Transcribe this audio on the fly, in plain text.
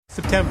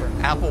September,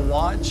 Apple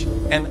Watch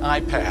and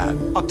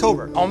iPad.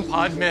 October,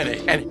 HomePod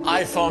Mini and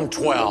iPhone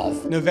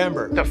 12.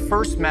 November, The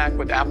first Mac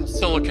with Apple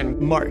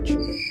Silicon. March.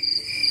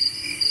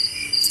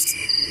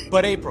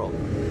 But April,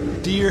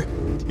 dear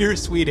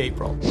sweet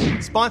April,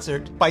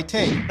 sponsored by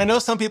Ting. I know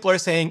some people are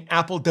saying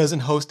Apple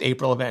doesn't host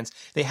April events.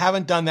 They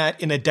haven't done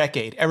that in a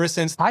decade, ever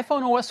since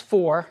iPhone OS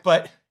 4.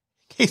 But in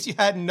case you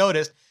hadn't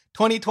noticed,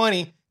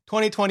 2020,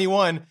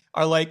 2021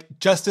 are like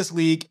Justice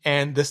League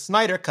and the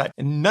Snyder Cut,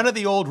 and none of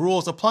the old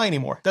rules apply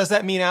anymore. Does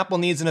that mean Apple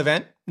needs an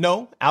event?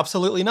 No,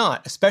 absolutely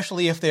not,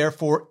 especially if they're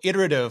for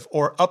iterative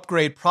or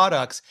upgrade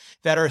products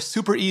that are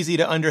super easy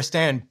to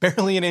understand,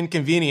 barely an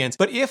inconvenience.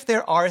 But if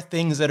there are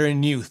things that are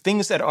new,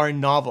 things that are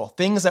novel,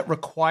 things that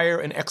require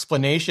an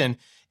explanation,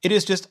 it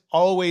is just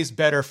always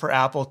better for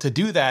Apple to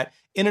do that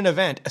in an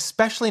event,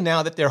 especially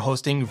now that they're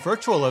hosting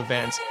virtual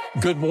events.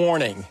 Good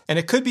morning. And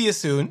it could be as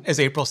soon as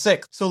April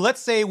 6th. So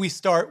let's say we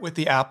start with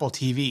the Apple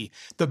TV.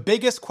 The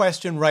biggest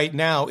question right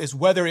now is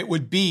whether it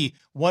would be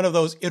one of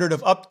those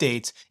iterative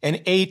updates, an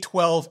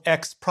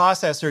A12X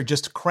processor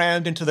just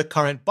crammed into the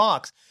current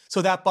box,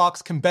 so that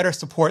box can better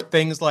support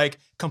things like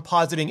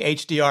compositing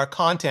HDR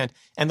content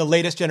and the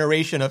latest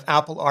generation of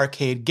Apple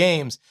Arcade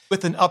games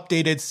with an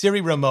updated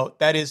Siri remote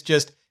that is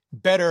just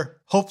better,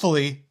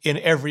 hopefully, in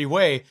every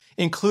way,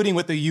 including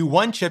with the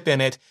U1 chip in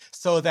it,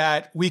 so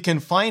that we can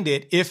find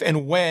it if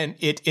and when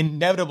it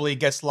inevitably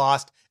gets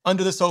lost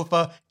under the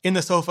sofa, in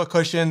the sofa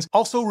cushions.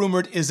 Also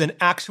rumored is an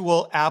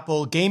actual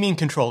Apple gaming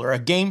controller, a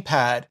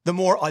gamepad. The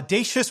more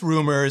audacious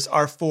rumors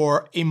are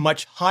for a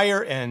much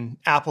higher end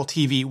Apple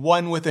TV,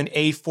 one with an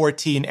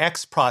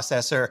A14X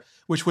processor,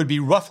 which would be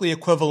roughly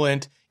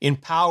equivalent in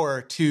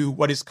power to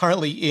what is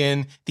currently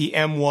in the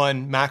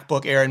M1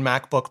 MacBook Air and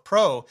MacBook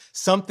Pro,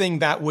 something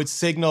that would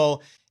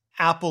signal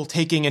Apple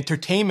taking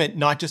entertainment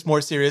not just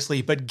more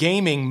seriously, but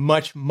gaming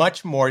much,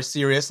 much more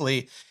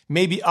seriously,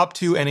 maybe up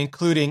to and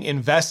including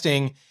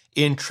investing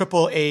in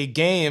AAA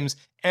games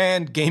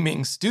and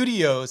gaming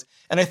studios.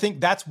 And I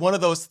think that's one of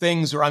those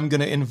things where I'm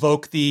going to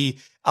invoke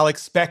I'll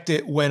expect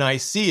it when I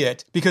see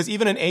it, because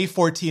even an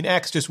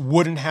A14X just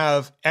wouldn't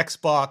have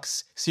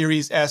Xbox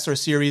Series S or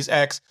Series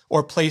X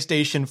or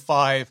PlayStation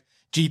 5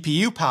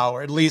 GPU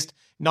power, at least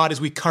not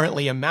as we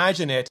currently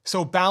imagine it.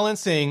 So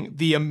balancing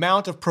the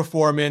amount of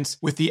performance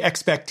with the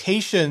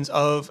expectations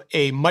of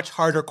a much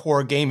harder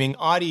core gaming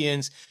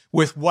audience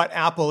with what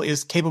Apple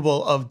is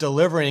capable of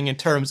delivering in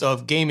terms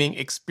of gaming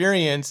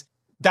experience,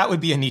 that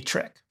would be a neat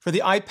trick. For the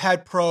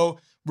iPad Pro,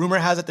 rumor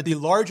has it that the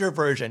larger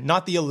version,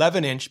 not the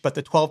 11-inch, but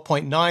the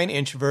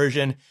 12.9-inch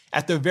version,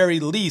 at the very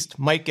least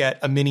might get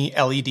a mini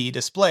LED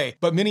display.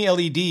 But mini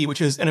LED,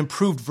 which is an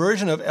improved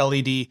version of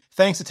LED,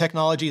 thanks to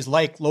technologies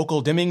like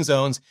local dimming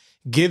zones,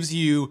 gives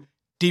you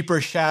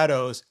deeper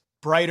shadows,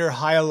 brighter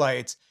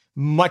highlights,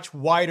 much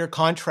wider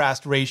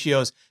contrast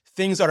ratios,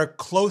 things that are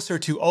closer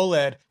to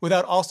OLED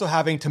without also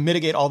having to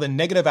mitigate all the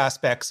negative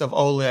aspects of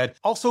OLED.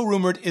 Also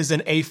rumored is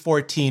an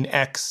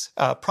A14X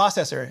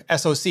processor,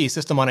 SoC,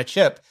 system on a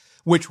chip,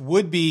 which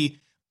would be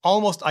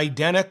almost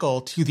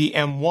identical to the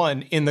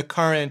M1 in the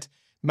current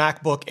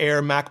MacBook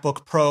Air,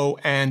 MacBook Pro,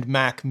 and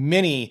Mac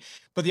Mini.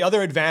 But the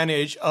other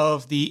advantage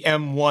of the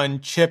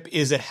M1 chip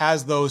is it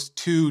has those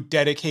two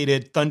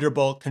dedicated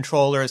Thunderbolt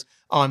controllers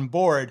on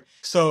board.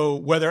 So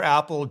whether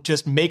Apple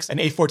just makes an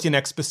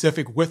A14X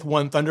specific with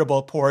one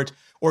Thunderbolt port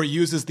or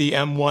uses the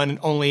M1 and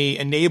only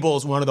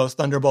enables one of those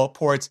Thunderbolt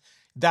ports,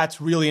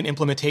 that's really an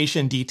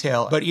implementation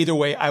detail. But either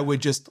way, I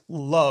would just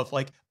love,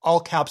 like all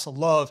caps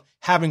love,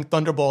 having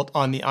Thunderbolt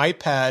on the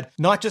iPad,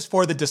 not just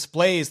for the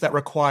displays that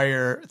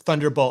require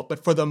Thunderbolt,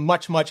 but for the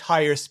much, much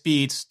higher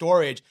speed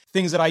storage,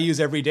 things that I use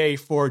every day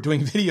for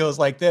doing videos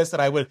like this that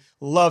I would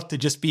love to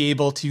just be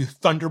able to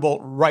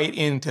Thunderbolt right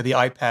into the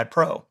iPad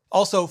Pro.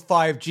 Also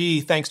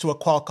 5G thanks to a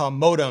Qualcomm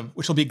modem,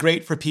 which will be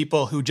great for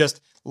people who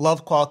just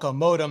love Qualcomm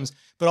modems,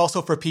 but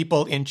also for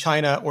people in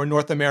China or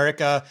North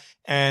America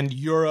and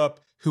Europe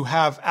who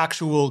have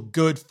actual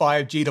good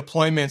 5G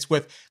deployments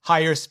with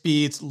higher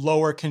speeds,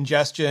 lower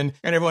congestion,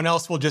 and everyone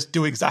else will just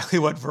do exactly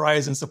what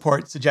Verizon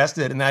support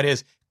suggested, and that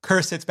is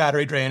curse its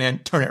battery drain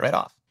and turn it right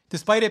off.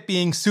 Despite it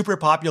being super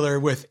popular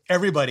with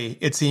everybody,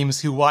 it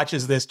seems, who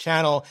watches this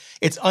channel,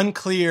 it's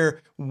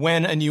unclear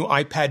when a new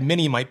iPad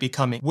mini might be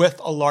coming with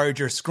a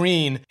larger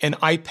screen, an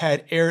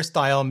iPad Air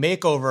style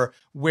makeover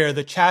where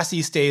the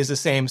chassis stays the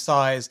same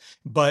size,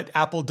 but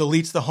Apple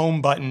deletes the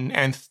home button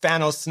and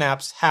Thanos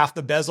snaps half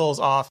the bezels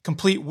off,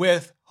 complete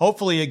with,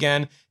 hopefully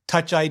again,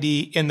 Touch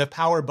ID in the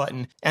power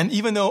button. And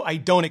even though I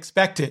don't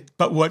expect it,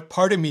 but what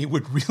part of me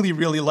would really,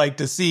 really like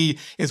to see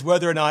is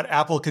whether or not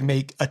Apple could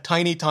make a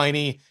tiny,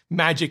 tiny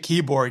Magic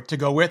Keyboard to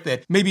go with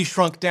it, maybe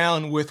shrunk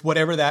down with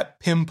whatever that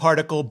PIM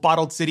particle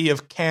bottled city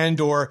of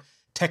Candor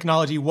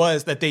technology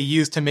was that they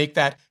used to make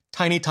that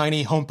tiny,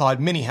 tiny HomePod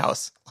mini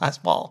house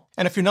last fall.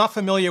 And if you're not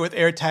familiar with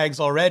AirTags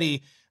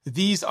already,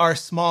 these are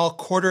small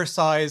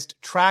quarter-sized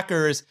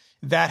trackers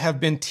that have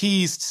been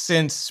teased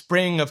since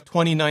spring of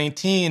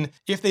 2019.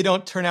 If they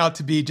don't turn out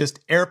to be just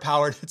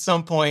air-powered at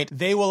some point,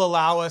 they will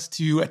allow us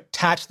to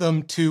attach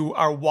them to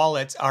our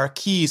wallets, our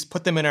keys,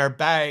 put them in our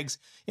bags,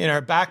 in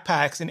our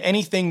backpacks, and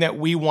anything that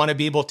we want to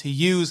be able to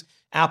use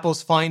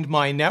Apple's Find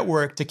My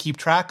network to keep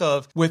track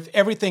of, with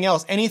everything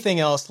else, anything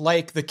else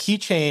like the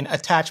keychain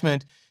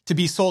attachment to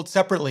be sold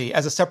separately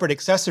as a separate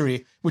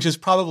accessory, which is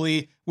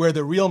probably where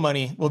the real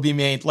money will be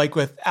made, like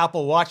with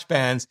Apple Watch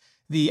bands,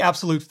 the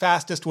absolute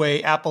fastest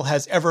way Apple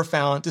has ever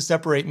found to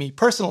separate me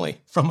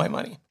personally from my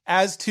money.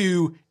 As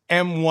to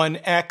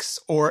M1X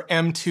or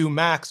M2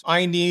 Max,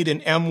 I need an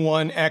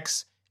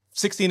M1X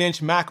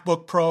 16-inch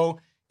MacBook Pro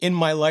in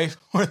my life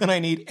more than I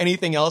need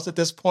anything else at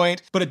this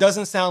point. But it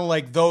doesn't sound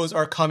like those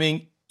are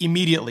coming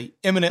immediately,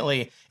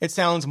 imminently. It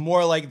sounds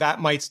more like that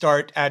might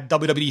start at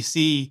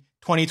WWDC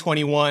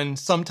 2021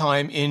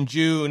 sometime in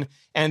June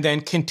and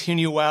then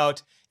continue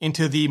out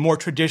into the more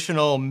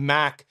traditional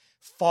Mac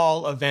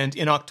fall event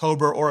in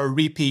October or a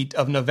repeat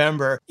of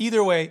November.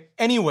 Either way,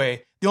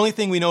 anyway, the only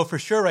thing we know for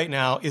sure right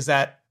now is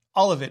that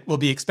all of it will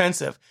be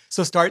expensive.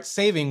 So start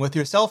saving with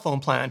your cell phone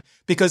plan,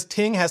 because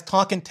Ting has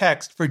talk and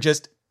text for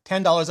just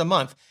 $10 a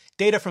month,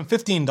 data from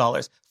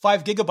 $15,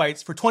 5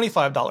 gigabytes for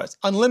 $25,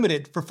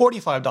 unlimited for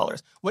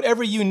 $45.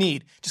 Whatever you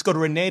need, just go to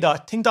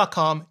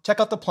renee.ting.com, check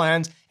out the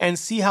plans, and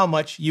see how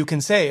much you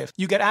can save.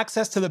 You get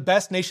access to the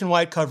best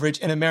nationwide coverage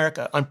in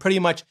America on pretty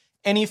much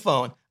any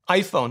phone,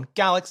 iPhone,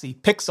 Galaxy,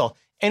 Pixel,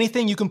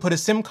 anything you can put a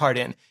SIM card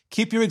in.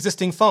 Keep your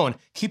existing phone.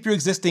 Keep your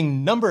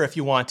existing number if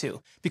you want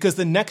to, because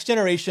the next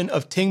generation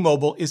of Ting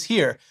Mobile is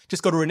here.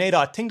 Just go to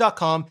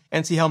renee.ting.com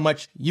and see how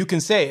much you can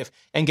save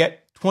and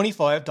get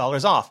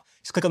 $25 off.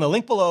 Just click on the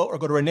link below or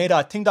go to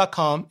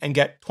renee.ting.com and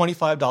get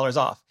 $25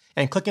 off.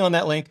 And clicking on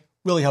that link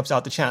really helps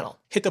out the channel.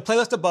 Hit the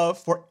playlist above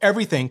for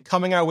everything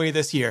coming our way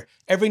this year.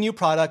 Every new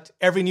product,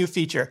 every new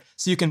feature,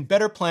 so you can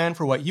better plan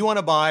for what you want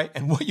to buy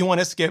and what you want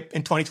to skip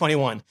in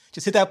 2021.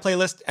 Just hit that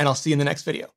playlist and I'll see you in the next video.